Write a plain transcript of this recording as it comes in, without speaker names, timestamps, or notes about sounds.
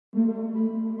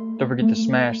Don't forget to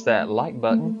smash that like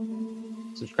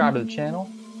button, subscribe to the channel,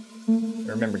 and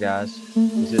remember guys,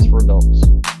 this is for adults.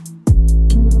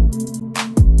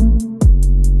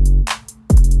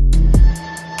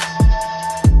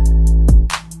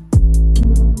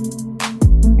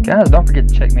 Guys, don't forget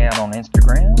to check me out on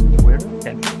Instagram, Twitter,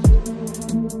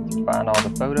 Pinterest to find all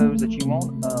the photos that you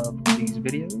want of these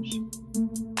videos.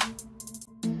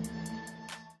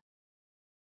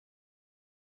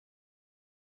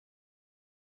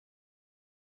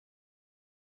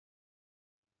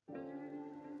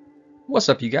 What's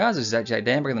up you guys, it's ZacJacDan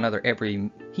back with another every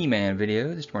He-Man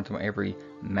video. This one to my every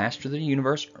Master of the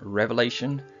Universe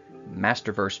Revelation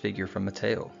Masterverse figure from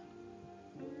Mattel.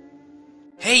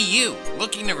 Hey you!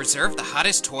 Looking to reserve the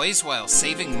hottest toys while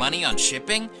saving money on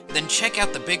shipping? Then check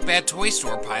out the Big Bad Toy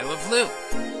Store Pile of Loot.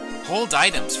 Hold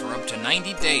items for up to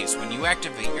 90 days when you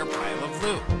activate your Pile of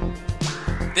Loot.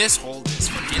 This hold is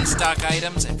for in-stock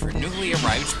items and for newly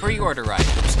arrived pre-order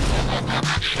items.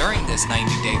 During this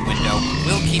 90-day window,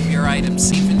 we'll keep your items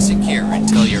safe and secure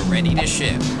until you're ready to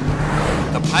ship.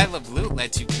 The Pile of Loot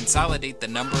lets you consolidate the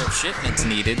number of shipments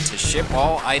needed to ship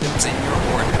all items in your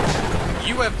order.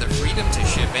 You have the freedom to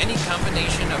ship any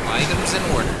combination of items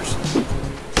and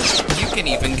orders. You can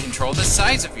even control the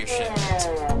size of your shipments.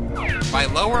 By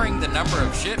lowering the number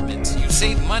of shipments, you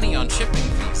save money on shipping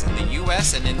fees in the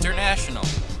US and international.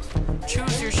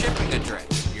 Choose your shipping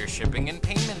address, your shipping and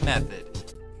payment method.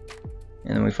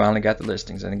 And then we finally got the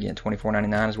listings, and again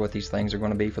 $24.99 is what these things are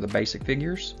going to be for the basic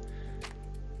figures.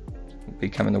 We'll be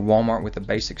coming to Walmart with the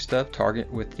basic stuff,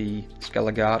 Target with the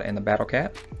ZacJacDan and the Battle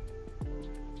Cat.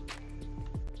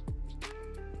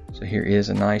 So here is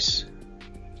a nice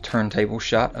turntable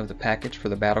shot of the package for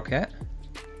the Battle Cat.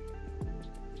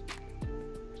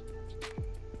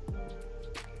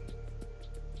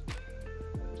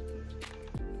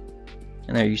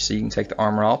 And there you see you can take the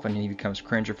armor off and he becomes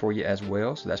Cringer for you as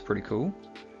well, so that's pretty cool.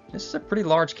 This is a pretty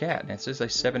large cat, and this is a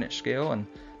 7-inch scale, and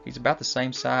he's about the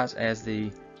same size as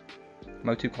the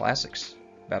MOTU Classics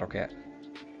Battle Cat.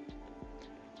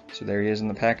 So there he is in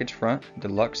the package front,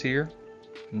 deluxe here,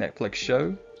 Netflix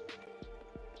show.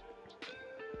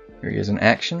 Here he is in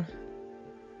action.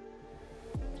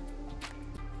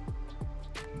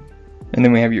 And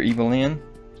then we have your evil-lyn.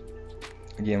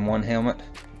 Again, one helmet,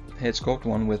 head sculpt,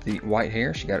 one with the white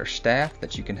hair. She got her staff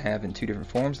that you can have in two different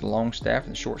forms, the long staff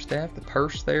and the short staff. The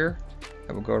purse there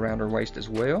that will go around her waist as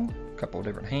well. A couple of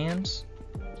different hands.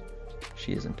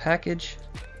 She is in package.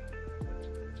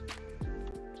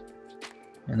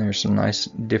 And there's some nice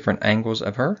different angles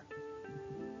of her.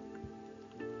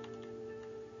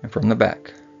 And from the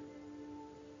back.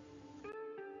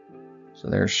 So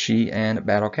there's she and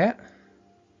Battle Cat.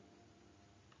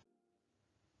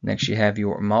 Next you have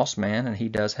your Moss Man, and he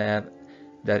does have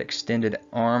that extended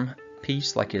arm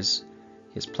piece like his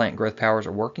plant growth powers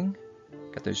are working.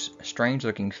 Got those strange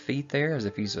looking feet there as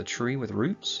if he's a tree with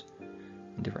roots.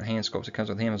 And different hand sculpts that comes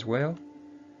with him as well.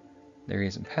 There he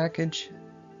is in package.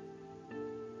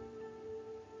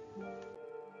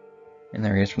 And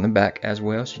there he is from the back as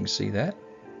well, so you can see that.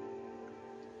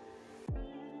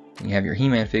 And you have your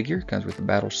He-Man figure, comes with the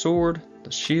battle sword,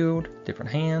 the shield,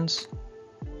 different hands.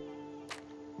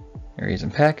 There he is in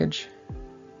package.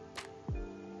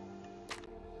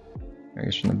 There he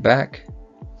is from the back,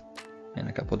 and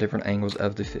a couple of different angles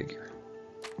of the figure.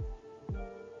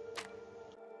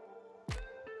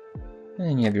 And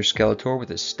then you have your Skeletor with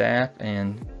his staff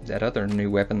and that other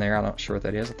new weapon there. I'm not sure what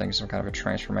that is. I think it's some kind of a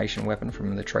transformation weapon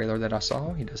from the trailer that I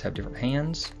saw. He does have different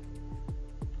hands.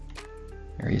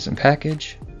 There he is in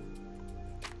package.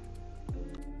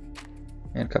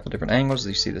 And a couple of different angles.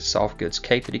 You see the soft goods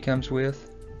cape that he comes with.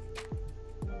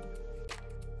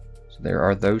 So there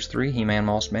are those three, He-Man,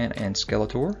 Moss Man, and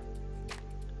Skeletor.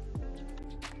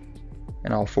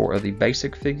 And all four of the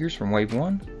basic figures from Wave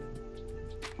 1.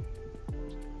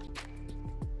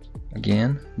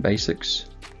 Again, basics.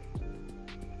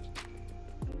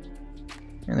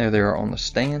 And there they are on the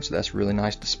stand, so that's a really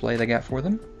nice display they got for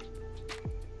them.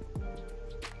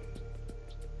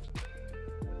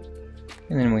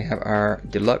 And then we have our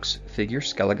deluxe figure,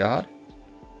 ZacJacDan.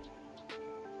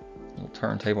 Little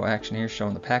turntable action here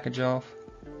showing the package off.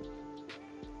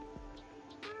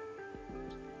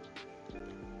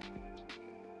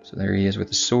 So there he is with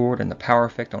the sword and the power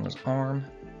effect on his arm.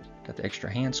 Got the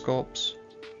extra hand sculpts.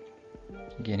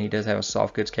 Again, he does have a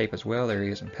soft goods cape as well. There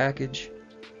he is in package.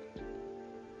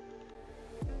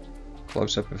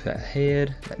 Close up of that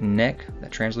head, that neck,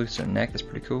 that translucent neck, that's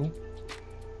pretty cool.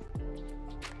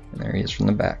 And there he is from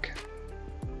the back.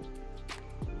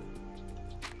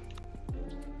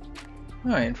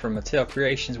 Alright, and from Mattel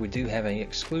Creations we do have an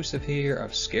exclusive here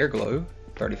of Scareglow.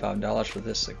 $35 for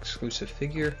this exclusive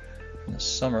figure from the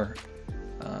summer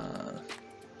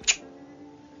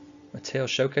Mattel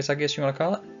showcase, I guess you want to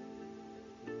call it.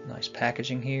 Nice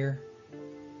packaging here.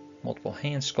 Multiple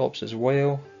hand sculpts as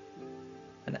well.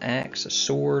 An axe, a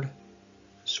sword.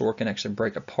 Sword can actually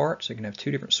break apart, so you can have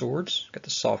two different swords. Got the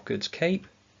soft goods cape.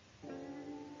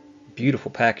 Beautiful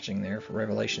packaging there for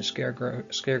Revelation Scare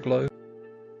Glow.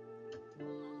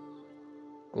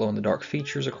 Glow in the dark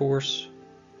features, of course.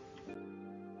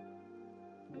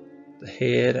 The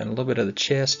head and a little bit of the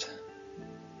chest.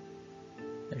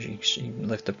 As you can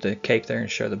lift up the cape there and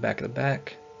show the back of the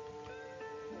back.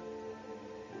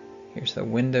 Here's the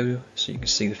window, so you can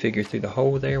see the figure through the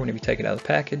hole there whenever you take it out of the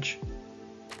package.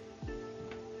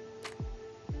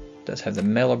 It does have the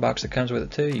mailer box that comes with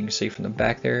it too. You can see from the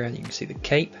back there, you can see the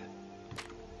cape.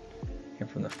 And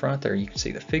from the front there, you can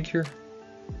see the figure.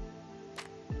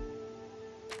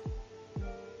 So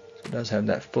it does have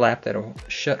that flap that'll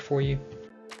shut for you.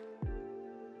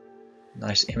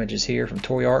 Nice images here from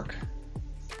Toy Arc.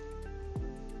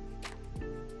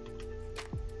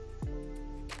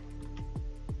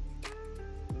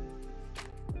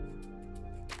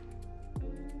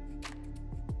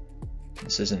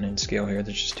 This isn't in scale here,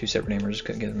 there's just two separate images,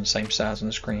 couldn't get them the same size on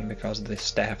the screen because of the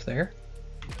staff there.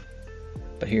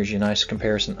 But here's your nice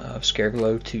comparison of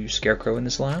Scareglow to Scarecrow in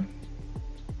this line.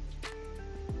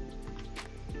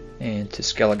 And to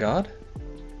ZacJacDan.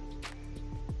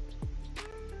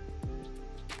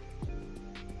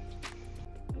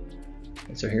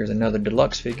 And so here's another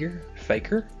deluxe figure,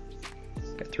 Faker.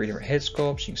 Got three different head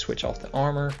sculpts, you can switch off the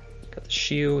armor. Got the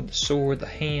shield, the sword, the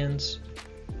hands.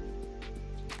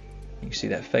 You can see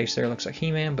that face there looks like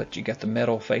He-Man, but you got the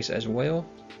metal face as well.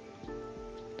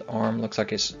 The arm looks like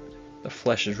the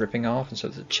flesh is ripping off, and so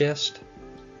the chest.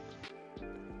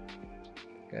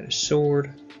 Got his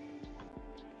sword.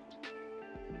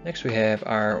 Next we have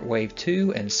our Wave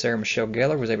 2, and Sarah Michelle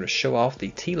Gellar was able to show off the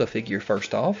Teela figure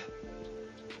first off,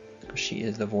 because she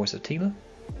is the voice of Teela.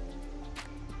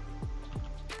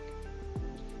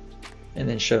 And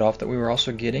then showed off that we were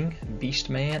also getting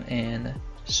Beastman and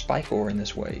Spike-Or in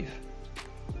this wave.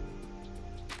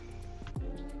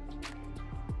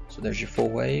 So there's your full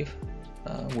wave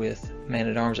with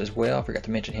Man-at-Arms as well. I forgot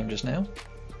to mention him just now.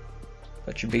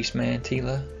 But your Beastman,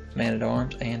 Teela,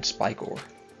 Man-at-Arms, and Spike-Or.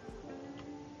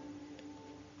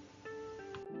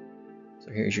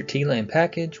 So here's your Teela in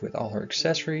package with all her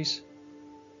accessories.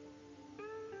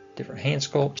 Different hand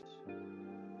sculpts.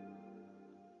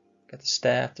 Got the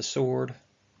staff, the sword.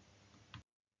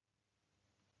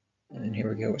 And then here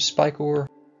we go with Spike-Or.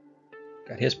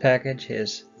 Got his package,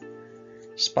 his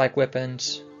spike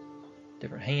weapons,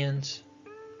 different hands.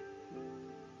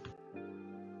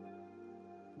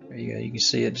 There you go, you can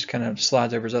see it just kind of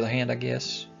slides over his other hand, I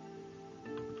guess.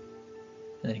 And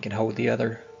then he can hold the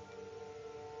other.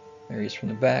 There he is from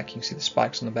the back. You can see the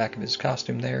spikes on the back of his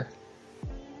costume there.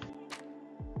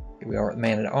 Here we are with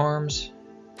Man-at-Arms.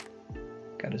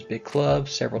 Got his big club,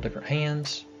 several different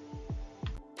hands.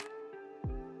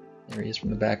 There he is from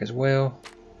the back as well.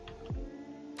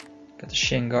 Got the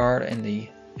shin guard and the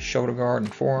shoulder guard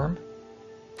and forearm.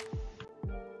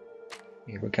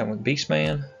 Here we come with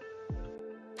Beastman.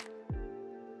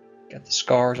 Got the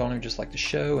scars on him just like the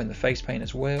show, and the face paint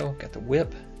as well. Got the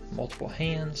whip, multiple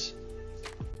hands.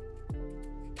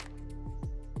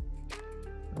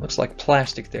 It looks like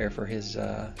plastic there for his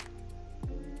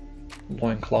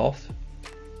loincloth.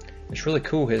 It's really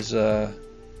cool, his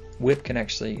whip can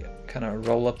actually kind of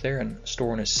roll up there and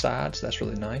store on his side, so that's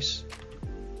really nice.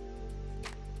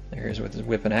 There he is with his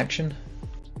whip in action.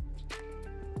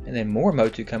 And then more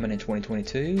MOTU coming in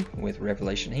 2022 with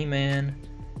Revelation He-Man,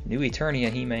 New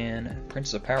Eternia He-Man,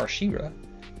 Princess of Power She-Ra,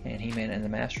 and He-Man and the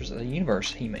Masters of the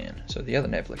Universe He-Man, so the other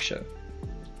Netflix show.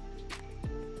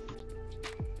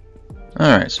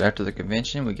 Alright, so after the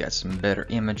convention we got some better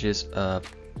images of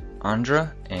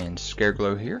Andra and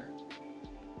Scareglow here.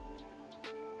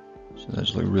 So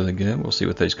those look really good. We'll see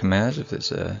what those come as, if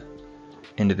it's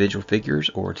individual figures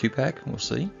or a 2-pack, we'll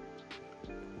see.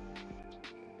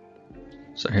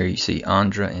 So here you see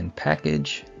Andra in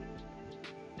package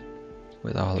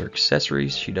with all her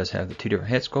accessories. She does have the two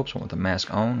different head sculpts, one with the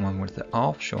mask on, one with it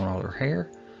off, showing all her hair,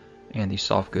 and the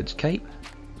soft goods cape.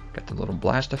 Got the little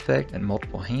blast effect and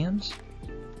multiple hands.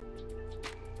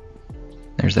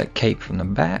 There's that cape from the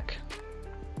back.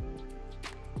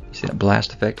 You see that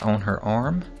blast effect on her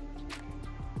arm.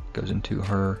 Goes into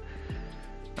her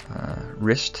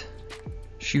wrist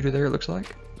shooter there, it looks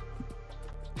like.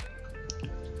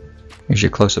 Here's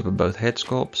your close-up of both head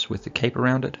sculpts with the cape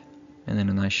around it, and then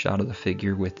a nice shot of the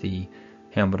figure with the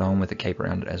helmet on with the cape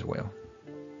around it as well.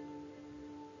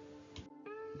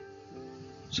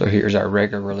 So here's our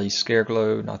regular release Scare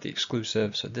Glow, not the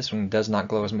exclusive. So this one does not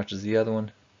glow as much as the other one.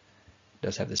 It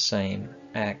does have the same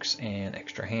axe and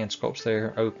extra hand sculpts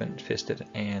there, open, fisted,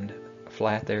 and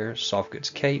flat there. Soft goods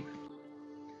cape.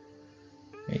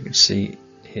 You can see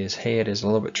his head is a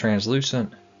little bit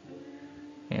translucent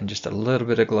and just a little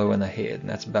bit of glow in the head, and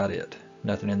that's about it.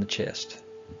 Nothing in the chest.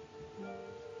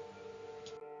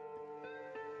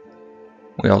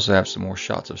 We also have some more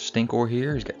shots of Stinkor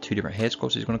here. He's got two different head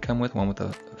sculpts he's going to come with. One with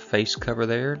a face cover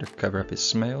there to cover up his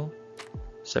smell.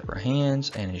 Separate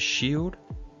hands and his shield.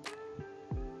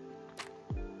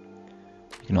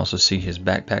 You can also see his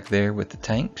backpack there with the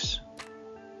tanks.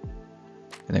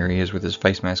 And there he is with his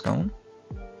face mask on.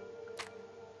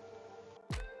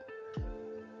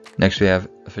 Next we have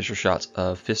official shots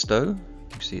of Fisto. You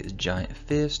can see his giant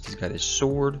fist. He's got his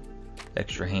sword.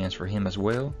 Extra hands for him as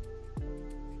well.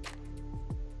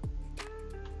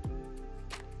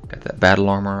 Got that battle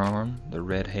armor on, the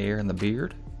red hair and the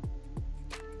beard.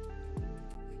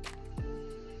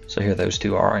 So here those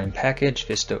two are in package,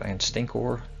 Fisto and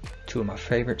Stinkor. Two of my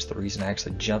favorites, the reason I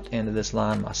actually jumped into this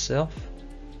line myself.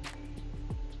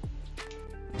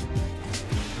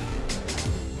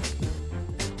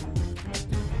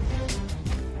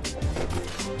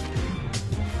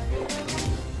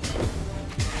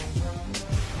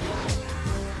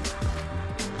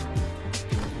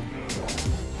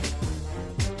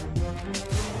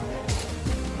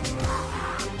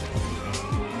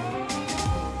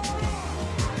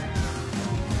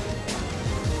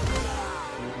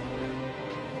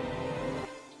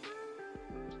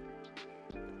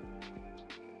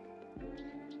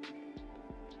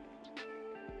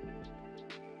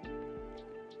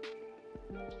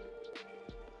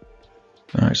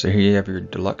 Alright, so here you have your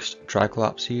deluxe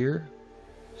Triclops here.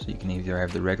 So you can either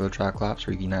have the regular Triclops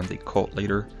or you can have the cult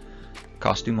leader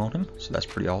costume on him. So that's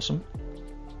pretty awesome.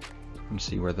 You can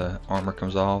see where the armor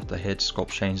comes off, the head sculpt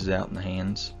changes out in the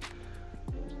hands.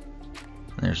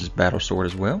 And there's his battle sword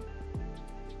as well.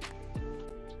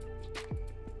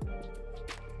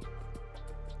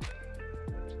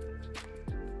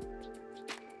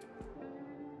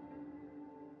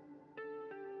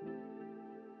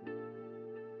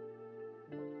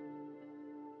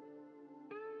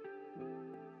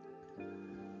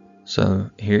 So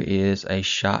here is a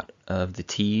shot of the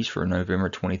tease for November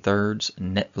 23rd's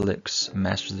Netflix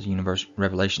Masters of the Universe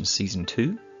Revelation Season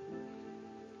 2.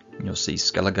 You'll see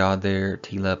Skelegod there,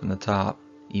 Teal-Up in the top,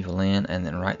 evil-lyn, and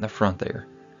then right in the front there,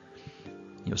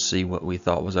 you'll see what we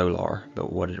thought was Olar,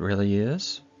 but what it really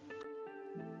is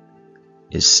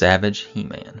Savage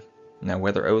He-Man. Now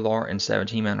whether Olar and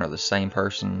Savage He-Man are the same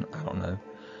person, I don't know,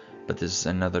 but this is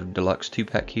another deluxe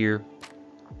 2-pack here.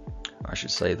 I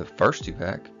should say the first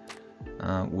 2-pack.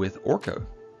 With Orko,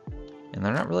 and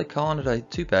they're not really calling it a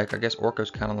 2-pack. I guess Orko's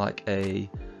kind of like a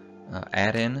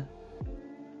add-in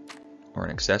or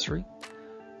an accessory.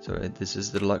 So this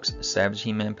is the deluxe Savage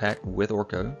He-Man pack with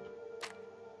Orko.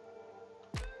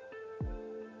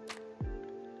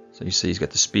 So you see he's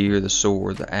got the spear, the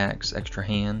sword, the axe, extra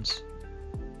hands,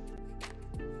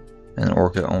 and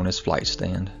Orko on his flight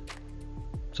stand.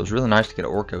 So it's really nice to get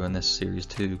Orko in this series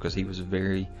too, because he was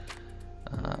very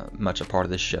much a part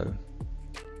of this show.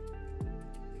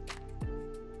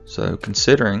 So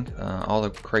considering all the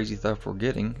crazy stuff we're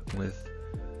getting with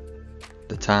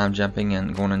the time jumping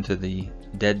and going into the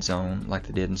dead zone like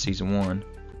they did in season 1,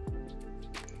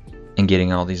 and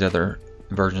getting all these other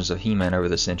versions of He-Man over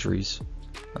the centuries,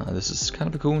 this is kind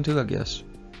of a cool one too, I guess.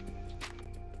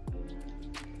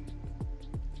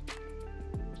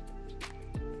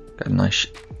 Got a nice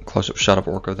close-up shot of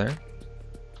Orko there.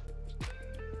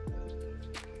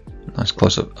 Nice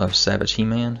close-up of Savage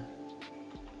He-Man.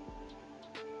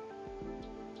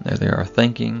 There they are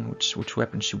thinking, which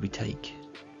weapon should we take?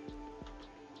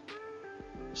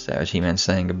 Savage He-Man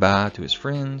saying goodbye to his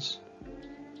friends.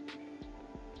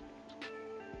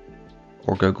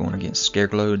 Orko going against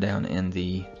Scareglow down in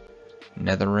the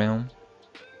Nether Realm.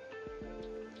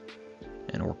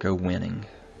 And Orko winning.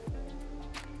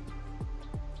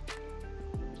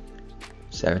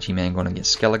 Savage He-Man going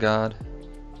against Skelegod.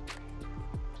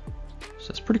 So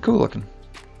it's pretty cool looking.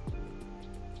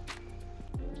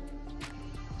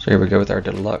 So here we go with our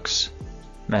deluxe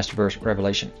Masterverse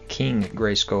Revelation King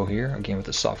Grayskull here, again with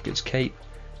the soft goods cape.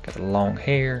 Got the long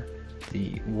hair,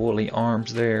 the woolly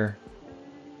arms there,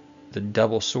 the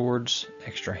double swords,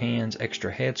 extra hands,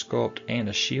 extra head sculpt, and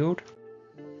a shield.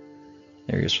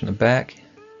 There he is from the back,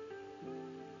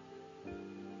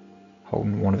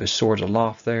 holding one of his swords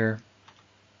aloft there.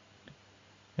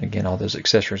 Again, all those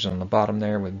accessories on the bottom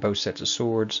there with both sets of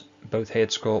swords, both head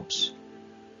sculpts,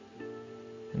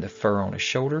 and the fur on his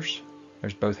shoulders.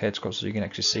 There's both head sculpts, so you can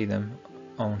actually see them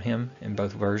on him in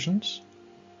both versions.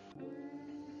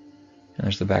 And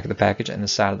there's the back of the package and the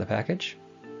side of the package.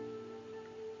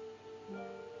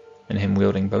 And him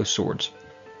wielding both swords.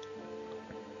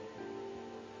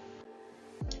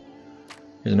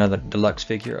 Here's another deluxe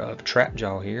figure of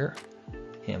Trapjaw here.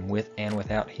 Him with and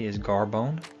without his garb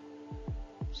on.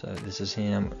 So this is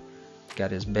him.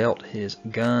 Got his belt, his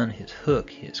gun, his hook,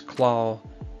 his claw.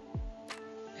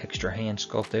 Extra hand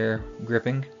sculpt there,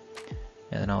 gripping.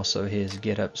 And then also his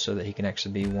getup so that he can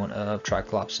actually be one of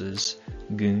Triclops'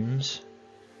 goons.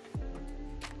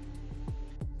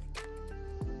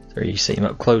 There you see him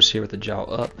up close here with the jaw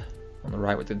up. On the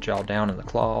right with the jaw down and the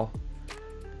claw.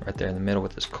 Right there in the middle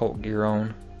with his Colt gear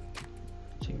on.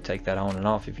 So you can take that on and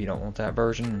off if you don't want that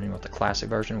version, and you want the classic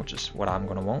version, which is what I'm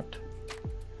going to want.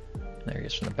 There he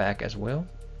is from the back as well.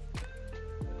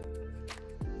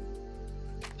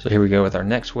 So here we go with our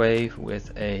next wave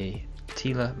with a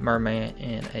Teela, Merman,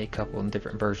 and a couple of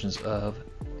different versions of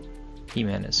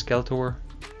He-Man and Skeletor.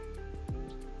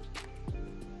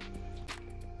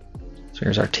 So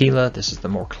here's our Teela. This is the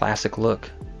more classic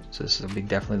look. So this will be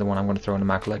definitely the one I'm going to throw into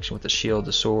my collection with the shield,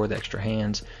 the sword, the extra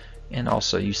hands. And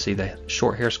also you see the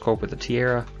short hair sculpt with the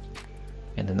tiara,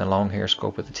 and then the long hair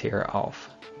sculpt with the tiara off.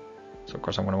 So of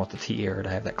course I'm going to want the tiara to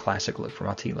have that classic look for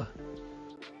my Teela.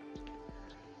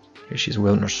 Here she's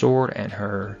wielding her sword and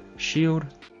her shield.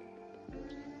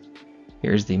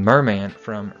 Here's the Merman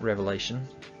from Revelation.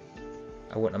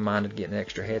 I wouldn't have minded getting an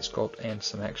extra head sculpt and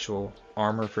some actual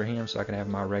armor for him so I can have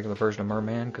my regular version of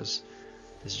Merman, because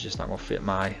this is just not going to fit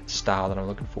my style that I'm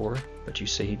looking for. But you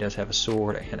see he does have a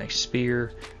sword and a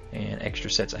spear and extra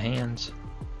sets of hands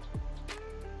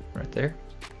right there.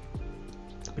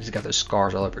 But he's got those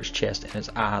scars all over his chest and his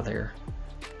eye there,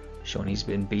 showing he's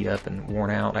been beat up and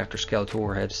worn out after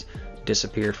Skeletor has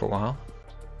disappeared for a while.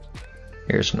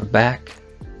 Here's from the back,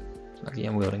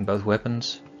 again wielding both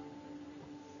weapons.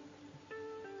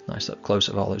 Nice up close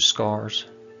of all those scars.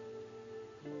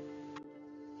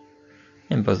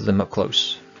 And both of them up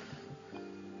close.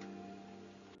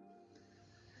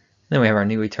 Then we have our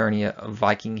new Eternia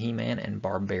Viking He-Man and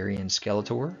Barbarian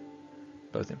Skeletor.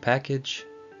 Both in package.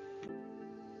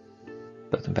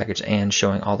 Both in package and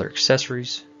showing all their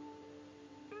accessories.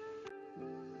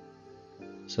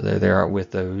 So there they are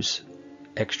with those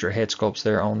extra head sculpts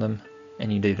there on them.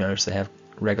 And you do notice they have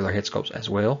regular head sculpts as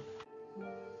well.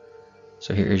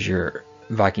 So here is your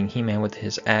Viking He-Man with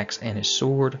his axe and his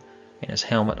sword and his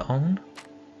helmet on.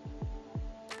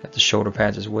 Got the shoulder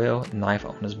pads as well, knife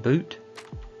on his boot.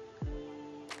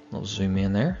 We'll zoom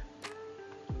in there.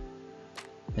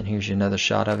 And here's another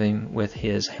shot of him with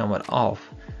his helmet off.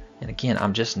 And again,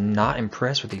 I'm just not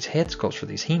impressed with these head sculpts for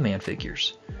these He-Man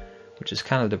figures, which is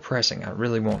kind of depressing. I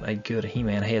really want a good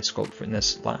He-Man head sculpt from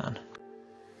this line.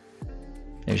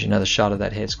 There's another shot of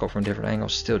that head sculpt from different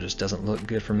angles. Still just doesn't look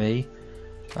good for me.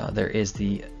 There is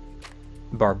the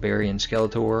Barbarian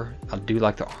Skeletor. I do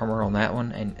like the armor on that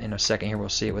one, and in a second here we'll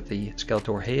see it with the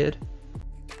Skeletor head.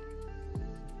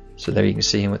 So there you can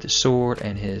see him with his sword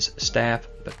and his staff,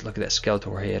 but look at that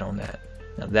Skeletor head on that.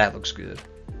 Now that looks good.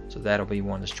 So that'll be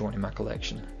one that's joining my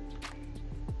collection.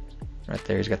 Right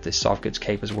there, he's got this soft goods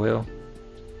cape as well.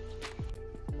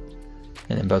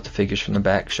 And then both the figures from the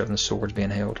back showing the swords being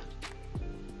held.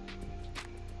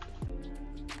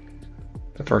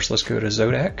 But first let's go to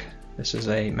Zodak. This is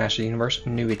a Master Universe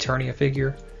new Eternia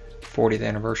figure. 40th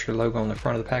anniversary logo on the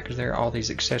front of the package there. All these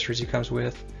accessories he comes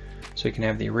with. So you can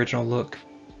have the original look,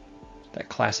 that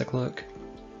classic look.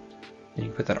 And you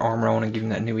can put that armor on and give him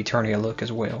that new Eternia look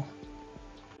as well.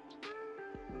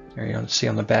 There you see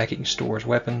on the back, you can store his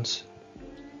weapons.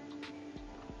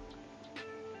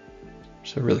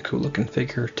 It's a really cool looking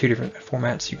figure. Two different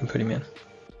formats you can put him in.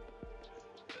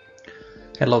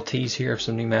 Had a little tease here of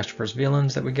some new Masterverse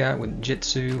villains that we got with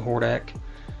Jitsu, Hordak,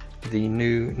 the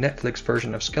new Netflix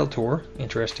version of Skeletor,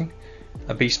 interesting,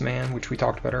 a Beastman, which we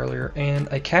talked about earlier, and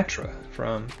a Catra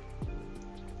from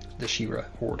the She-Ra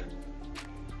Horde.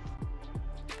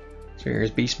 So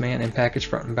here's Beastman in package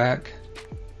front and back.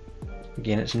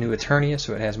 Again, it's a new Eternia,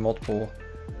 so it has multiple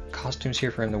costumes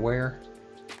here for him to wear.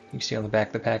 You can see on the back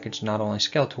of the package not only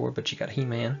Skeletor, but you got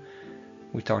He-Man.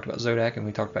 We talked about Zodak and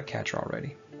we talked about Catra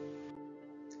already.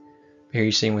 Here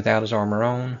you see him without his armor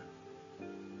on.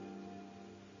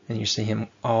 And you see him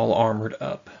all armored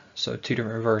up. So two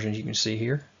different versions you can see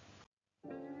here.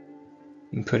 You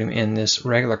can put him in this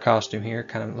regular costume here,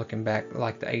 kind of looking back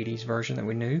like the 80s version that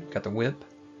we knew. Got the whip.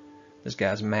 This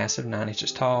guy's massive, 9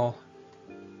 inches tall.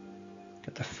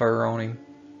 Got the fur on him.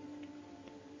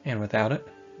 And without it.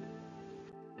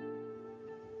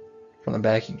 From the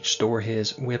back you can store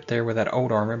his whip there with that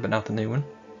old armor, but not the new one.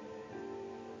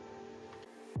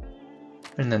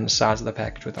 and then the size of the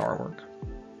package with the artwork.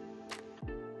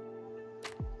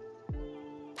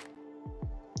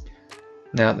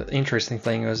 Now the interesting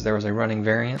thing is there was a running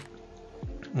variant,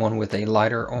 one with a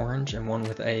lighter orange and one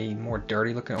with a more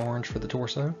dirty looking orange for the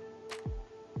torso.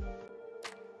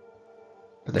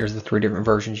 But there's the 3 different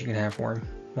versions you can have for him.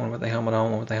 One with the helmet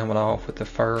on, one with the helmet off with the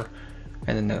fur,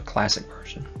 and then the classic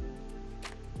version.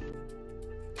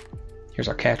 Here's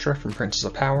our Catra from Princess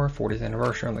of Power, 40th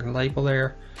anniversary on the label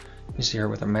there. You see her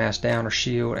with her mask down, her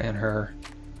shield, and her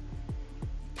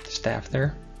staff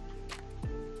there.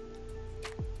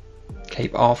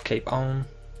 Cape off, cape on.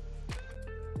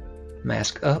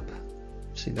 Mask up.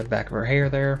 See the back of her hair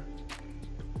there.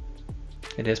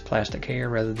 It is plastic hair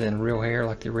rather than real hair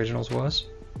like the originals was.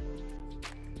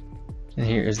 And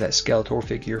here is that Skeletor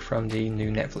figure from the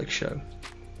new Netflix show.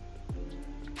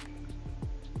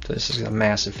 So this is a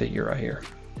massive figure right here.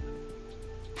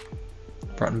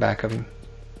 Front and back of him.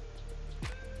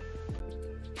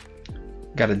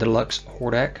 Got a deluxe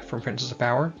Hordak from Princess of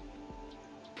Power.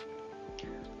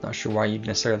 Not sure why you'd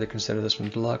necessarily consider this one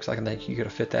deluxe. I can think you could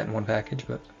have fit that in one package,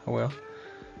 but oh well.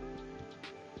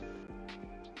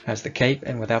 Has the cape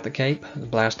and without the cape, the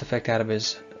blast effect out of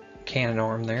his cannon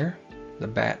arm there, the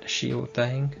bat shield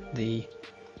thing, the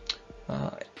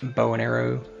bow and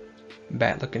arrow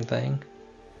bat looking thing.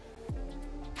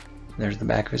 There's the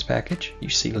back of his package. You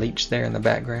see Leech there in the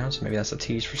background, so maybe that's a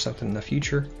tease for something in the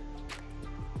future.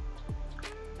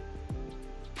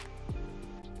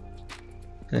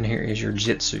 And here is your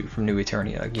Jitsu from New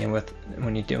Eternia. Again,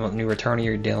 when you're dealing with New Eternia,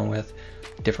 you're dealing with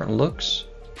different looks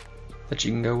that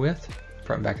you can go with.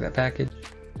 Front and back of that package.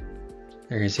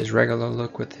 There is his regular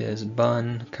look with his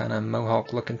bun, kind of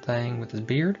mohawk looking thing with his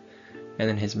beard. And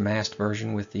then his masked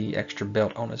version with the extra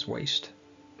belt on his waist.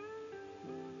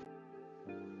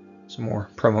 Some more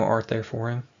promo art there for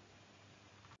him.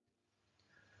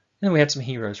 And then we had some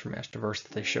heroes from Masterverse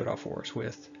that they showed off for us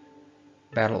with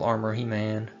Battle Armor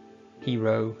He-Man,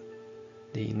 Hero,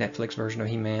 the Netflix version of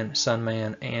He-Man,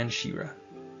 Sunman, and She-Ra.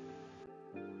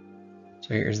 So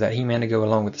here's that He-Man to go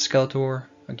along with the Skeletor.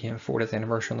 Again, 40th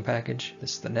anniversary on the package.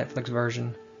 This is the Netflix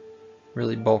version.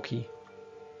 Really bulky.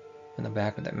 In the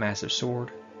back with that massive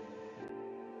sword.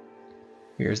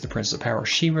 Here's the Princess of Power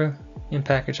She-Ra in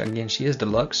package. Again, she is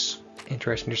deluxe.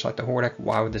 Interesting, just like the Hordak.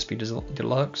 Why would this be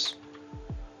deluxe?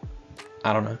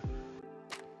 I don't know.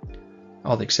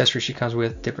 All the accessories she comes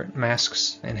with, different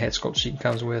masks and head sculpts she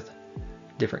comes with,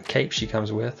 different capes she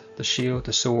comes with, the shield,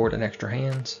 the sword, and extra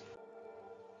hands.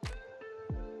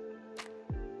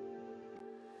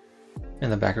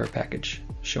 And the back of her package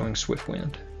showing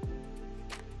Swiftwind.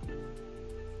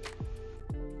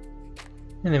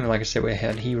 And then, like I said, we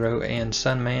had Hero and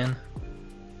Sunman.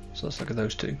 So let's look at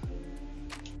those two.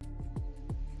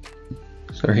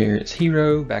 So here is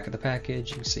Hero, back of the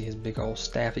package. You can see his big old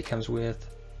staff he comes with.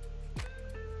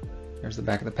 There's the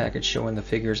back of the package showing the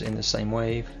figures in the same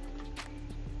wave.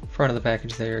 Front of the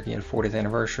package there, again, 40th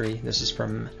anniversary. This is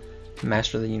from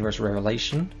Master of the Universe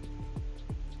Revelation.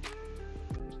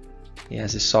 He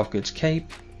has his soft goods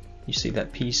cape. You see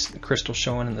that piece, the crystal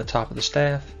showing in the top of the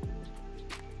staff.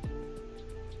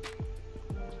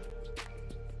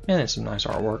 And then some nice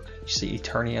artwork. You see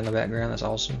Eternia in the background, that's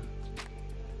awesome.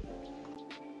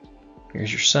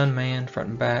 Here's your Sunman, front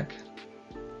and back.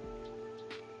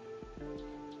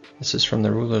 This is from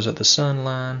the Rulers of the Sun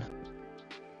line.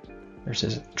 There's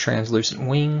his translucent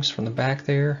wings from the back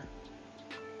there.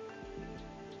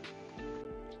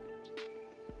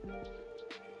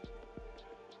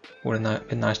 Would have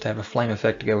been nice to have a flame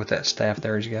effect to go with that staff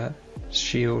there he's got.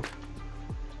 Shield.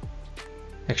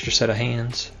 Extra set of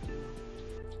hands.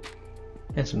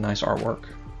 And some nice artwork.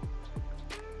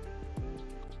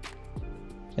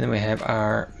 And then we have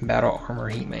our Battle Armor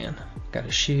He-Man. Got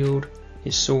his shield,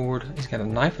 his sword. He's got a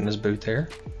knife in his boot there.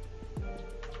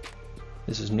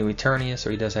 This is New Eternia,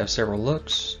 so he does have several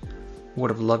looks.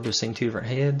 Would have loved to have seen two different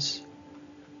heads.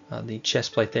 The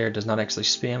chest plate there does not actually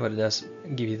spin, but it does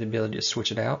give you the ability to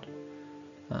switch it out.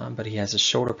 But he has a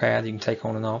shoulder pad you can take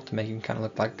on and off to make him kind of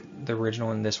look like the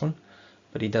original in this one.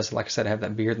 But he does, like I said, have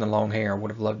that beard and the long hair. I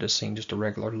would have loved to have seen just a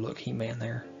regular look He-Man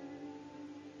there.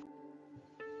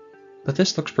 But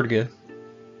this looks pretty good.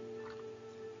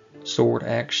 Sword,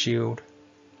 axe, shield,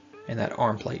 and that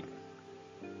arm plate.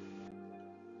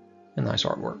 And nice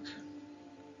artwork.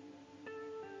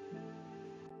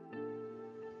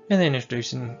 And then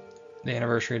introducing the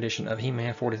anniversary edition of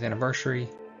He-Man 40th anniversary.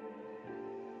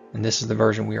 And this is the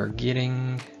version we are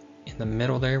getting in the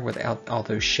middle there without all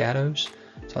those shadows.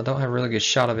 So I don't have a really good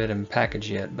shot of it in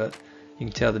package yet, but you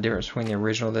can tell the difference between the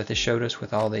original that they showed us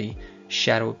with all the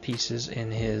shadow pieces in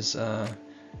his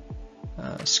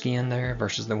skin there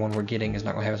versus the one we're getting is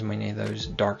not going to have as many of those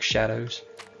dark shadows.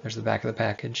 There's the back of the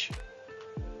package.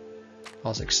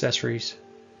 All his accessories.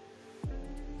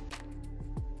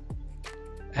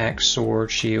 Axe,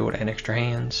 sword, shield, and extra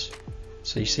hands.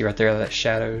 So you see right there that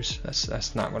shadows.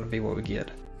 That's not going to be what we get.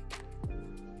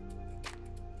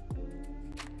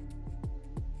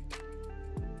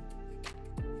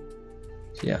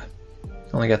 So yeah,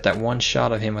 only got that one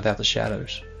shot of him without the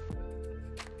shadows.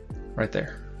 Right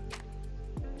there.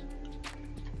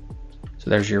 So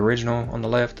there's your original on the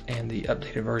left and the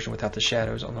updated version without the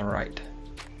shadows on the right.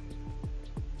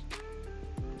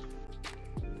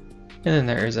 And then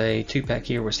there is a 2-pack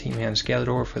here with He-Man and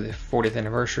Skeletor for the 40th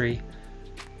anniversary.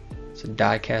 It's a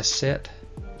die-cast set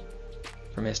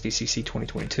from SDCC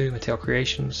 2022, Mattel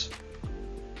Creations.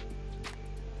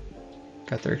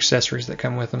 Got their accessories that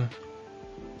come with them.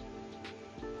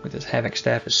 With his Havoc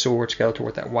staff, his sword, Skeletor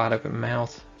with that wide open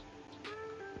mouth.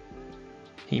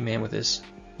 He-Man with his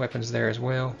weapons there as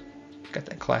well. Got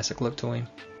that classic look to him.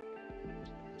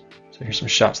 So here's some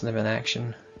shots of them in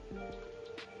action.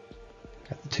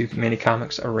 Got the 2 mini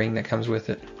comics, a ring that comes with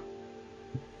it.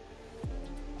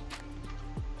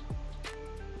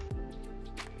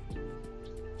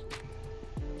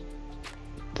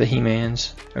 The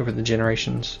He-Mans over the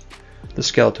generations. The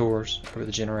Skeletors over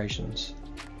the generations.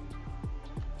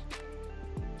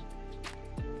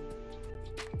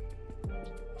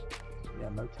 Yeah,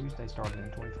 MOTU's Day started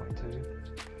in 2022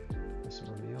 with some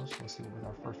reveals. Let's see what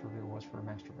our first reveal was for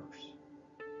Masterverse.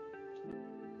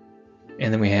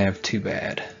 And then we have Too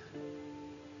Bad.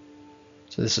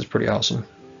 So this is pretty awesome.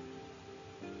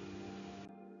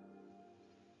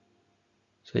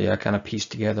 So yeah, I kind of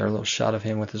pieced together a little shot of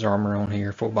him with his armor on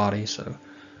here, full body, so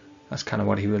that's kind of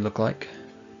what he would look like.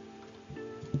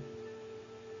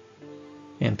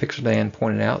 And ZacJacDan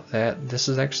pointed out that this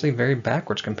is actually very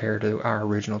backwards compared to our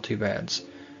original Too Bads.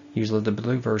 Usually the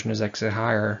blue version is actually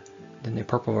higher than the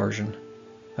purple version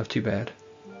of Too Bad.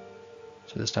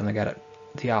 So this time they got it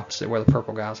the opposite, where the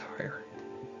purple guy's higher.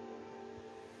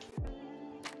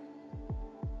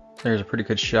 There's a pretty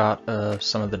good shot of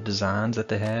some of the designs that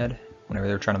they had whenever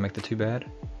they were trying to make the Too Bad.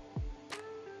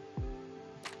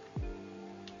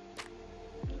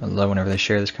 I love whenever they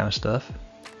share this kind of stuff.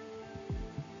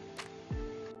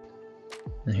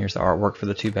 And here's the artwork for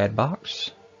the Too Bad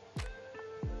box.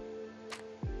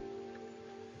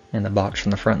 And the box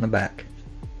from the front and the back.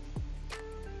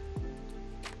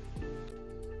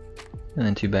 And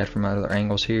then Too Bad from other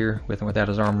angles here, with and without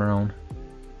his armor on.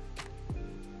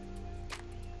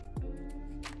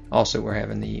 Also, we're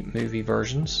having the movie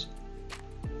versions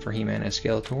for He-Man and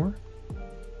Skeletor.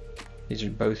 These are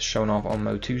both shown off on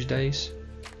MOTU days.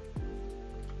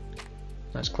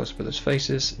 Nice close up of those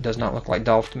faces. It does not look like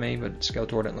Dolph to me, but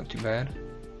Skeletor doesn't look too bad.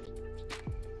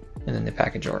 And then the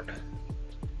package art.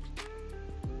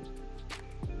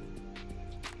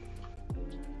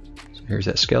 So here's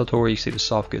that Skeletor. You see the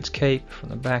soft goods cape from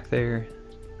the back there.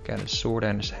 Got his sword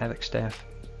and his Havoc staff.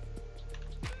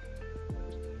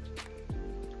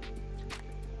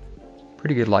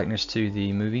 Pretty good likeness to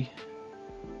the movie.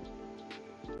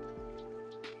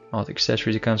 All the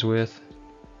accessories it comes with.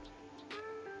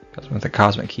 Comes with a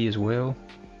cosmic key as well.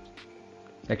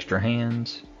 Extra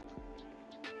hands.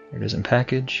 There it is in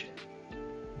package.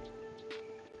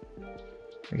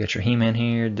 We got your He-Man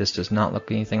here. This does not look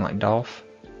anything like Dolph.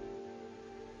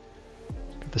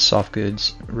 Got the soft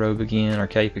goods robe again, or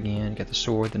cape again. You got the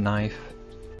sword, the knife.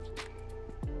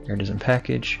 There it is in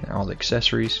package. All the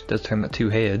accessories. It does come with 2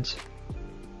 heads.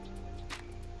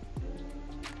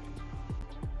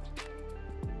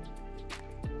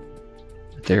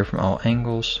 There from all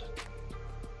angles,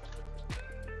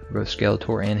 both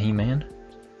Skeletor and He-Man.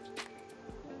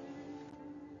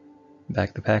 Back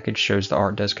of the package shows the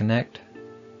art does connect.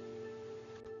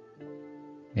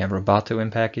 We have Roboto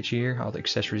in package here, all the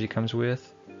accessories he comes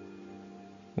with.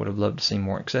 Would have loved to see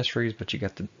more accessories, but you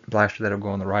got the blaster that'll go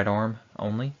on the right arm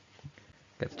only.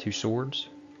 Got the 2 swords.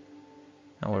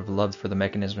 I would have loved for the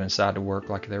mechanism inside to work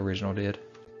like the original did.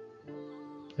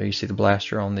 There you see the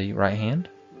blaster on the right hand,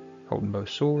 holding both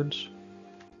swords.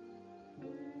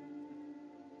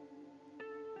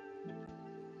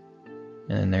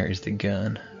 And then there is the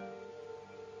gun.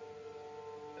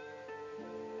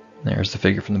 There's the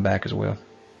figure from the back as well.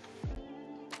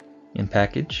 In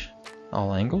package,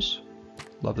 all angles.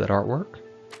 Love that artwork.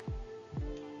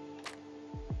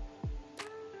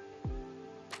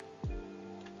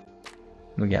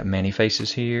 We got many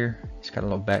faces here. He's got a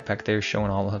little backpack there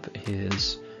showing all of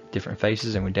his different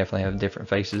faces, and we definitely have different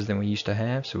faces than we used to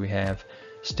have. So we have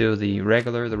still the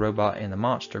regular, the robot, and the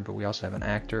monster, but we also have an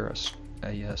actor,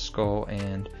 a skull,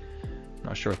 and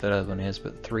Not sure what that other one is,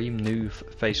 but 3 new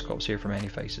face sculpts here from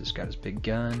Anti-Faces. Got his big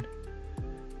gun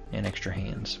and extra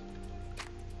hands.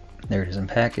 There it is in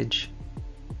package.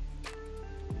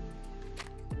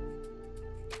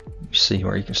 You see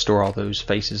where you can store all those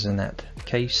faces in that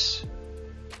case.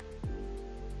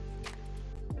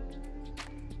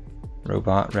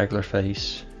 Robot, regular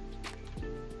face,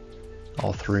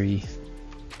 all 3.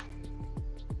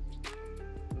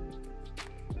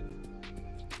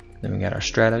 Then we got our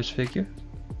Stratos figure.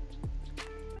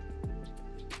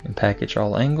 In package,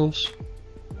 all angles.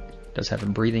 Does have a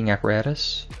breathing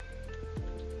apparatus.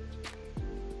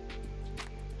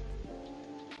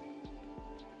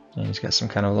 And he's got some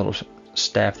kind of little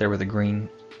staff there with a green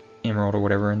emerald or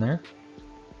whatever in there.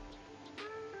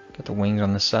 Got the wings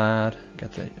on the side.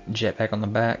 Got the jetpack on the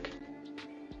back.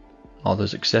 All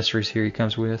those accessories here he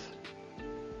comes with.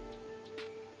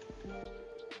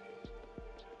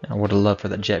 I would have loved for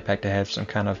that jetpack to have some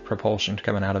kind of propulsion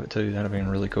coming out of it too. That would have been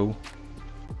really cool.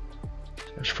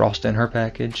 So there's Frost in her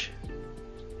package.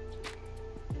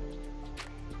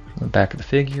 From the back of the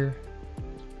figure.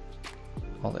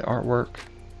 All the artwork.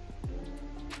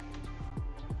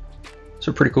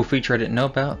 So a pretty cool feature I didn't know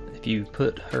about. If you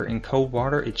put her in cold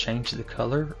water, it changes the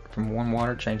color. From warm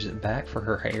water, it changes it back for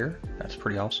her hair. That's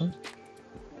pretty awesome.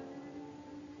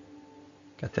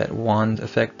 Got that wand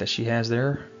effect that she has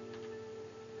there.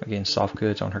 Again, soft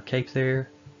goods on her cape there.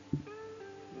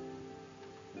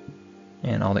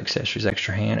 And all the accessories,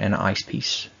 extra hand, and an ice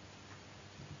piece.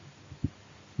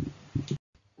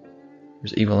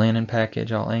 There's evil-lyn in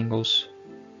package, all angles.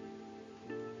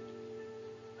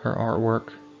 Her artwork.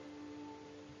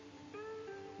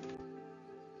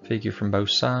 Figure from both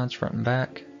sides, front and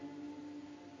back.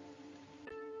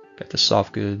 Got the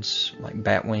soft goods, like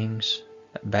bat wings.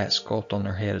 That bat sculpt on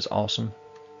their head is awesome.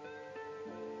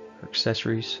 Her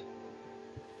accessories.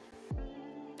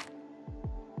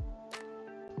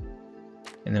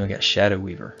 And then we got Shadow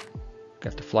Weaver.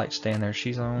 Got the flight stand there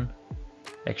she's on.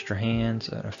 Extra hands,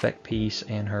 an effect piece,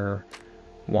 and her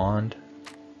wand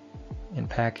in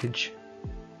package.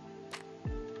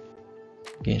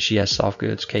 Again, she has soft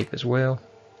goods cape as well.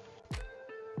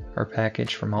 Her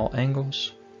package from all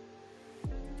angles.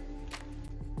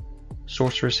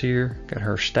 Sorceress here, got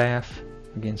her staff.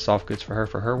 Again, soft goods for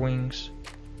her wings.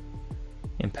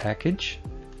 In package.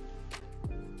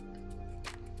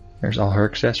 There's all her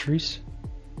accessories.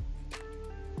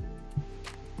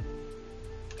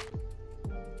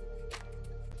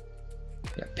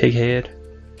 Got Pighead,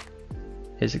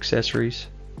 his accessories.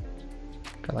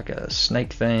 Got like a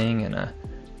snake thing and a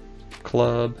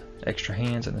club, extra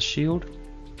hands, and a shield.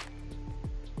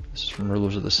 This is from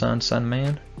Rulers of the Sun, Sun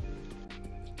Man.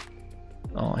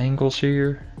 All angles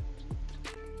here.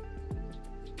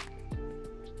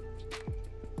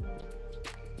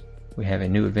 We have a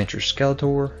new adventure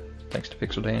Skeletor. Thanks to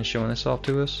ZacJacDan showing this off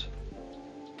to us.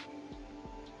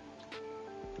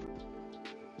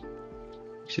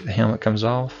 See the helmet comes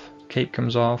off, cape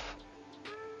comes off.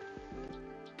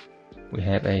 We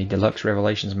have a Deluxe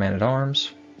Revelations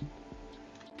Man-at-Arms.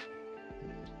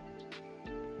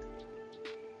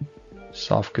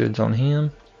 Soft goods on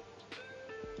him.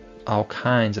 All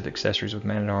kinds of accessories with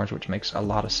Man-at-Arms, which makes a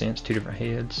lot of sense. 2 different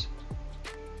heads.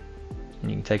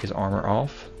 And you can take his armor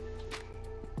off.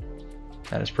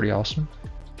 That is pretty awesome.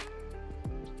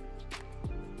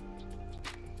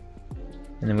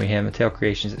 And then we have Mattel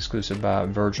Creations exclusive by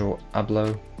Virgil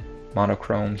Abloh,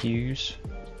 monochrome hues.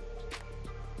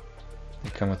 They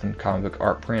come with a comic book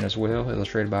art print as well,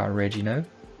 illustrated by Reggie No.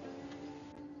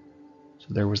 So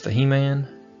there was the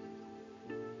He-Man.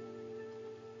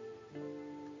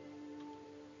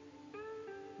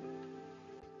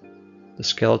 The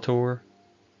Skeletor.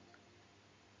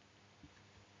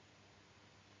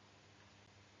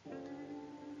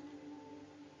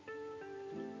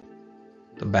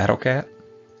 The Battle Cat.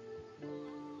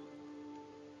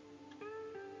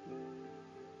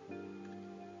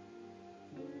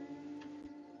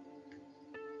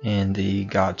 And the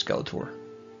God Skeletor.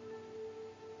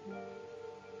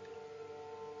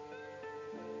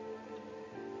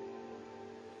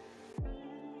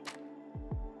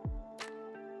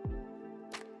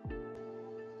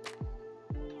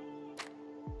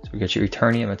 So we got your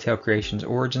Eternia Mattel Creations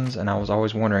Origins, and I was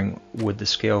always wondering, would the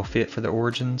scale fit for the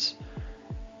Origins?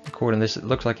 According to this, it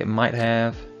looks like it might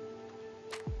have,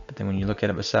 but then when you look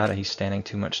at it beside it, he's standing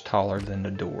too much taller than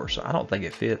the door, so I don't think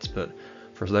it fits, but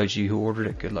for those of you who ordered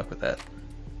it, good luck with that.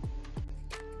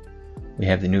 We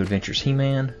have the New Adventures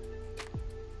He-Man.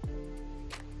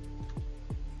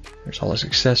 There's all his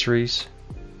accessories.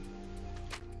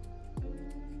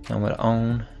 Helmet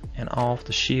on and off,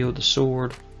 the shield, the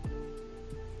sword.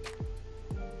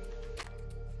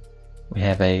 We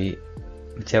have a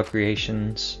Mattel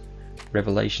Creations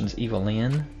Revelations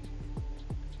evil-lyn.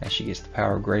 As she gets the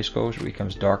power of Grayskull, she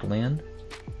becomes Dark Lyn.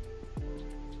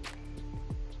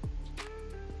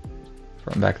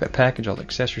 Front and back of that package, all the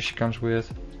accessories she comes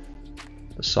with.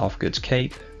 The soft goods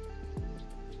cape.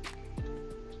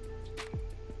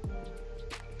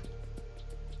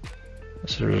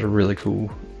 This is a really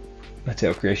cool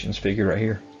Mattel Creations figure right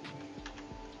here.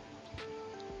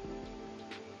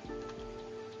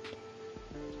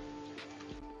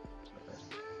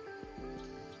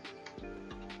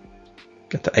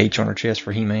 Got the H on her chest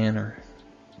for He-Man or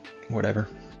whatever.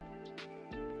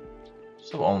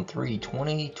 So on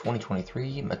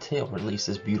 3/20/2023, Mattel released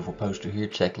this beautiful poster here,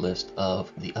 checklist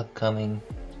of the upcoming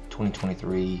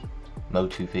 2023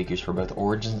 MOTU figures for both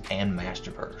Origins and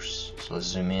Masterverse. So let's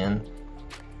zoom in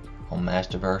on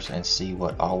Masterverse and see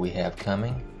what all we have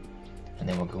coming, and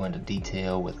then we'll go into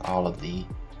detail with all of the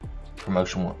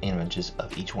promotional images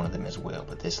of each one of them as well.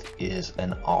 But this is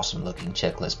an awesome looking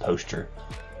checklist poster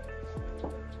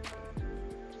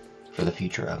for the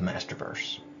future of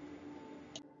Masterverse.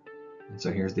 And so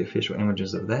here's the official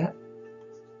images of that.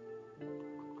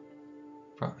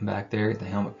 Front and back there, the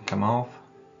helmet can come off,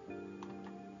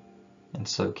 and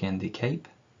so can the cape.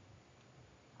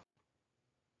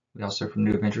 We also, from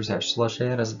New Adventures, have Slush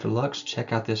Head as a deluxe.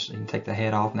 Check out this, you can take the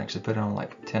head off and actually put it on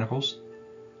like tentacles.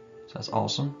 So that's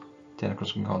awesome.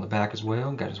 Tentacles can go on the back as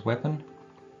well. Got his weapon.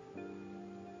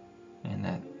 And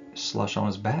that slush on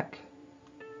his back.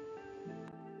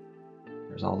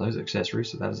 There's all those accessories,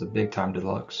 so that is a big time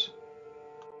deluxe.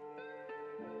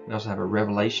 We also have a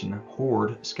Revelation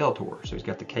Horde Skeletor. So he's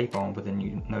got the cape on, but then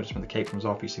you notice when the cape comes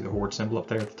off, you see the Horde symbol up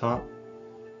there at the top.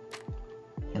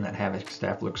 And that Havoc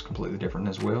staff looks completely different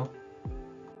as well.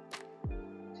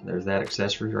 So there's that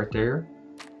accessory right there.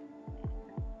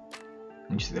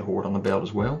 And you see the Horde on the belt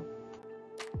as well.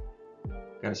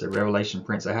 Got us a Revelation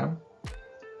Prince Adam.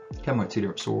 Coming with two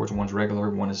different swords. One's regular,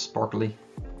 one is sparkly.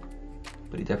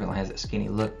 But he definitely has that skinny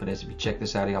look. But as if you check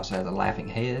this out, he also has a laughing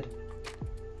head.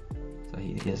 So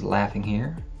he is laughing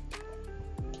here.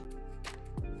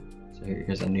 So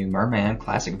here's a new Merman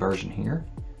classic version here.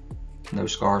 No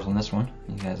scars on this one.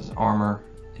 He has his armor,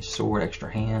 his sword,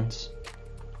 extra hands.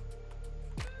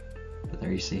 But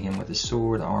there you see him with his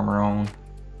sword, the armor on.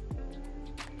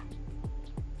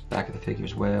 Back of the figure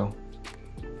as well.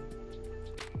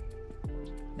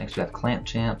 Next we have Clamp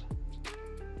Champ.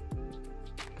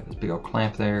 Got this big old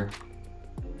clamp there.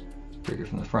 Figure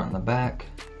from the front and the back.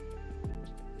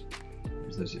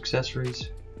 There's those accessories.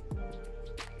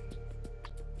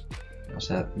 We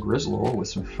also have Grizzlor with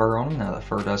some fur on him. Now that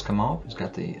fur does come off. He's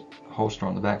got the holster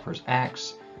on the back for his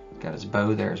axe. Got his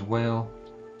bow there as well.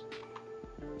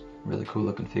 Really cool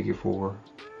looking figure for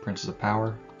Princess of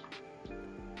Power.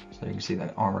 So you can see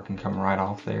that armor can come right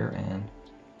off there, and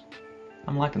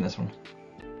I'm liking this one.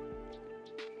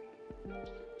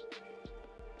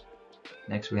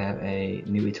 Next we have a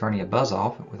new Eternia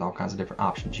Buzz-Off with all kinds of different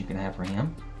options you can have for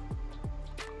him.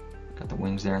 Got the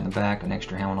wings there in the back, an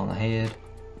extra helmet on the head.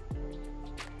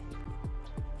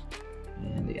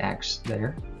 And the axe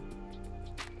there.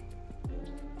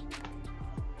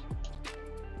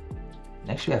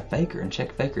 Next we have Faker, and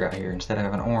check Faker out here. Instead of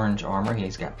having orange armor,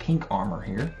 he's got pink armor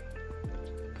here.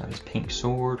 Got his pink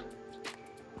sword.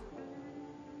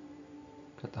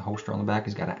 Got the holster on the back.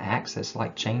 He's got an axe that's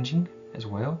like changing as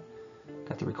well.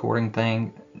 Got the recording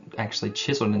thing actually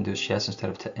chiseled into his chest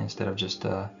instead of just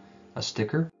a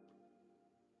sticker.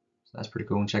 So that's pretty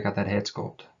cool. And check out that head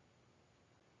sculpt.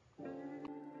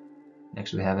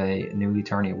 Next we have a new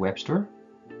Eternia Webster.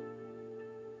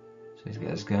 So he's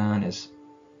got his gun, his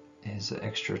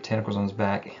extra tentacles on his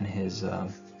back, and his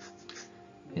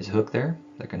hook there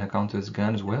that can hook onto his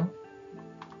gun as well.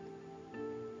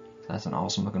 So that's an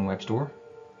awesome looking Webster.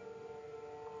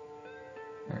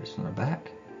 There it is from the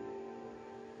back.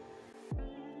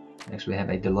 Next we have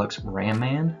a deluxe Ram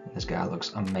Man. This guy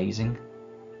looks amazing.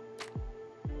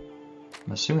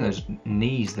 I'm assuming those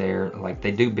knees there, like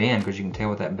they do bend because you can tell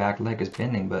what that back leg is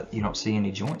bending, but you don't see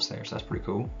any joints there, so that's pretty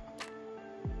cool.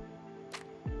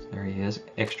 So there he is.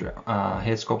 Extra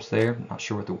head sculpts there. Not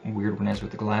sure what the weird one is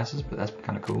with the glasses, but that's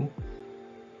kind of cool.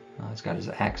 He's got his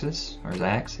axis, or his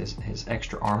axe, his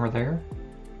extra armor there.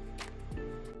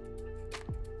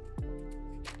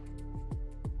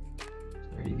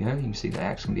 There you go. You can see the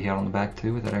axe can be held on the back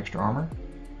too with that extra armor.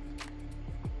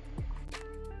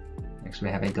 Next we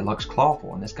have a deluxe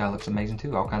Clawful, and this guy looks amazing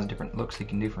too. All kinds of different looks he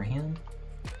can do for him.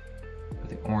 With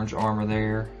the orange armor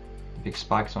there, the big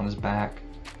spikes on his back,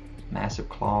 massive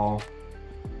claw.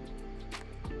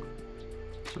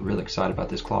 So really excited about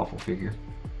this Clawful figure.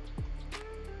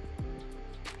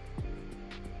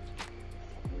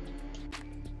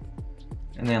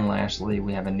 And then lastly,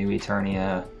 we have a new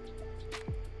Eternia.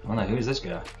 I don't know, who is this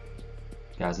guy?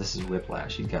 Guys, this is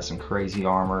Whiplash. He's got some crazy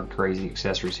armor, crazy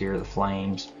accessories here, the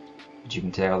flames. But you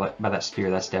can tell by that spear,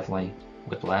 that's definitely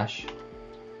Whiplash.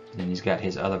 And then he's got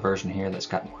his other version here that's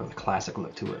got more of the classic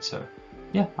look to it. So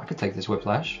yeah, I could take this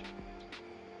Whiplash.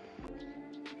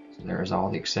 So there's all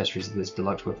the accessories that this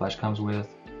deluxe Whiplash comes with.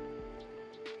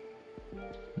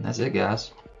 And that's it,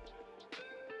 guys.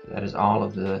 That is all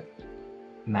of the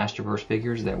Masterverse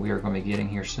figures that we are going to be getting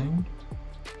here soon.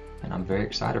 And I'm very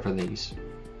excited for these.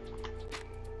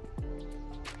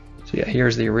 So yeah,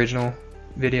 here's the original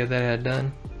video that I had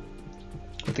done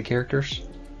with the characters.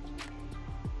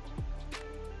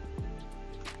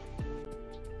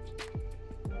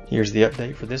 Here's the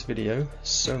update for this video.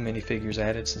 So many figures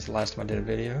added since the last time I did a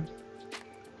video.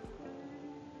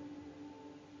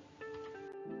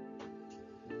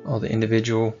 All the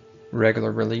individual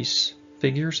regular release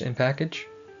figures in package,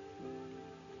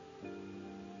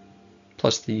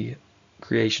 plus the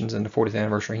creations and the 40th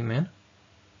anniversary He-Man.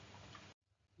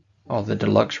 All the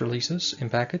deluxe releases in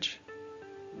package.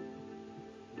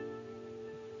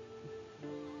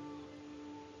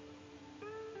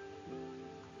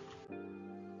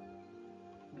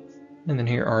 And then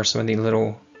here are some of the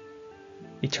little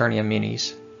Eternia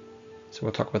minis. So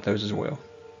we'll talk about those as well.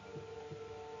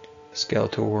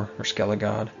 Skeletor or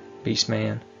Skelegod,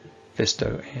 Beastman,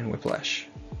 Fisto, and Whiplash.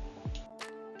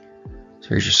 So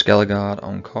here's your Skelegod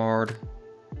on card.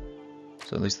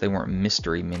 So at least they weren't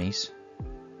mystery minis.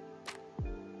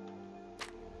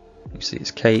 You see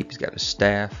his cape, he's got his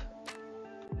staff.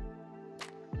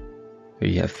 Here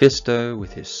you have Fisto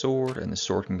with his sword, and the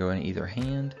sword can go in either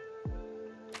hand.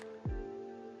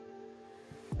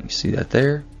 You see that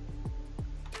there.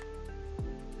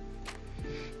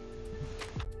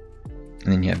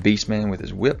 And then you have Beastman with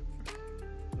his whip.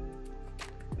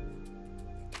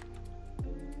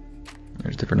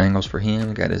 There's different angles for him.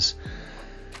 He got his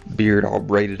beard all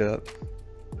braided up.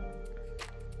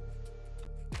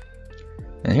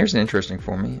 And here's an interesting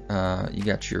for me. You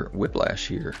got your Whiplash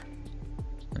here.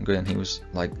 And again, he was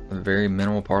like a very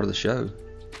minimal part of the show.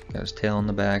 Got his tail on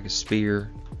the back, his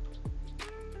spear.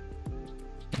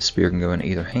 The spear can go in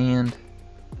either hand.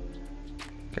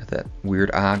 Got that weird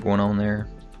eye going on there.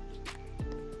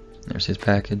 There's his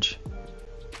package.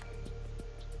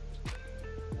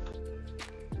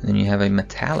 And then you have a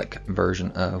metallic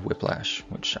version of Whiplash,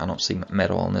 which I don't see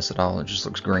metal on this at all. It just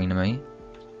looks green to me.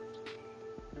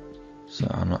 So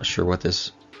I'm not sure what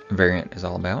this variant is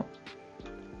all about.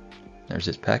 There's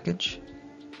his package.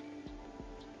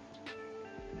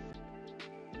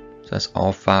 So that's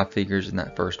all 5 figures in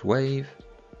that first wave.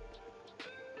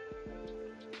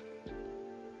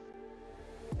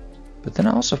 But then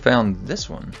I also found this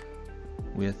one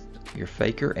with your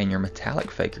faker and your metallic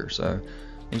faker. So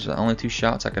these are the only 2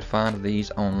 shots I could find of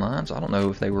these online. So I don't know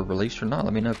if they were released or not.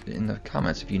 Let me know in the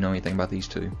comments if you know anything about these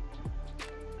 2.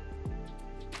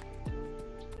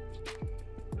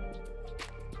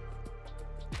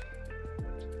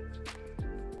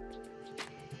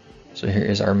 So here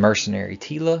is our mercenary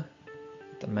Teela,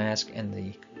 the mask and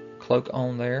the cloak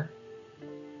on there.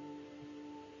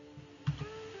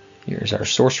 Here's our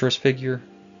sorceress figure.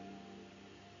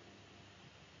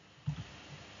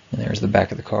 And there's the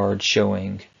back of the card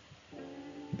showing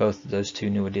both of those 2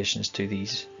 new additions to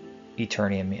these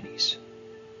Eternia minis.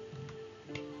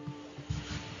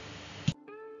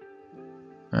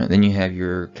 Alright, then you have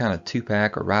your kind of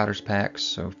 2-pack or Riders packs.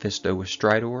 So Fisto with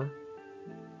Stridor.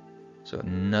 So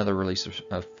another release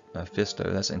of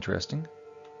Fisto. That's interesting.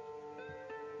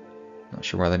 Not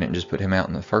sure why they didn't just put him out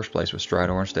in the first place with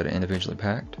Stridor instead of individually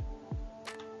packed.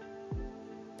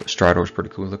 But Stridor's pretty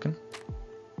cool looking.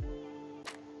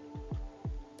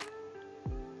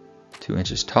 2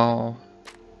 inches tall.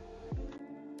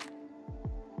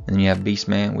 And then you have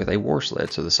Beastman with a war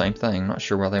sled, so the same thing. I'm not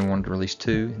sure why they wanted to release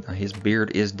 2. His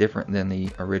beard is different than the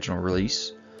original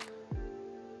release.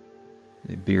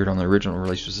 The beard on the original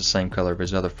release was the same color of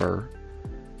his other fur.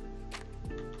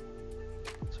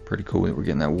 It's pretty cool that we're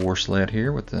getting that war sled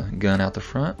here with the gun out the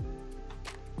front.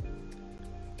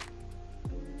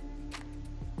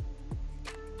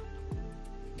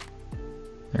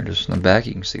 There, just in the back,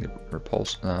 you can see the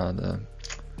the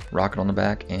rocket on the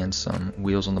back and some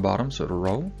wheels on the bottom, so it'll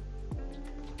roll.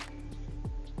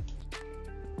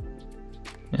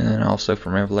 And then also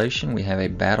from Revelation, we have a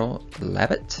Battle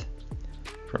Labbit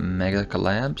from Mega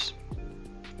Collabs.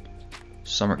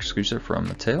 Summer exclusive from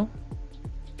Mattel.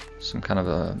 Some kind of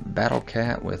a battle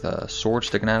cat with a sword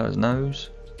sticking out of his nose.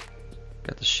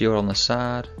 Got the shield on the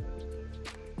side.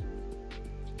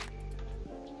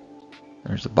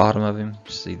 There's the bottom of him.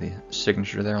 See the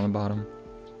signature there on the bottom.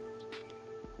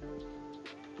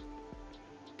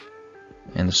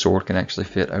 And the sword can actually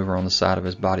fit over on the side of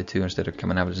his body too, instead of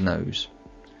coming out of his nose.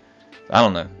 I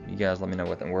don't know. You guys let me know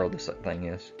what in the world this thing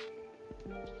is.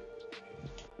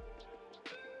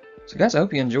 So guys, I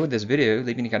hope you enjoyed this video.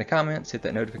 Leave any kind of comments, hit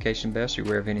that notification bell so you're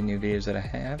aware of any new videos that I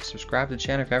have. Subscribe to the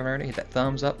channel if you haven't already. Hit that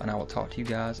thumbs up, and I will talk to you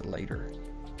guys later.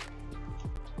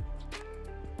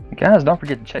 Guys, don't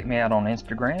forget to check me out on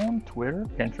Instagram, Twitter,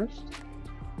 Pinterest.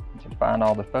 You can find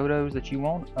all the photos that you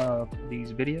want of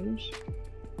these videos.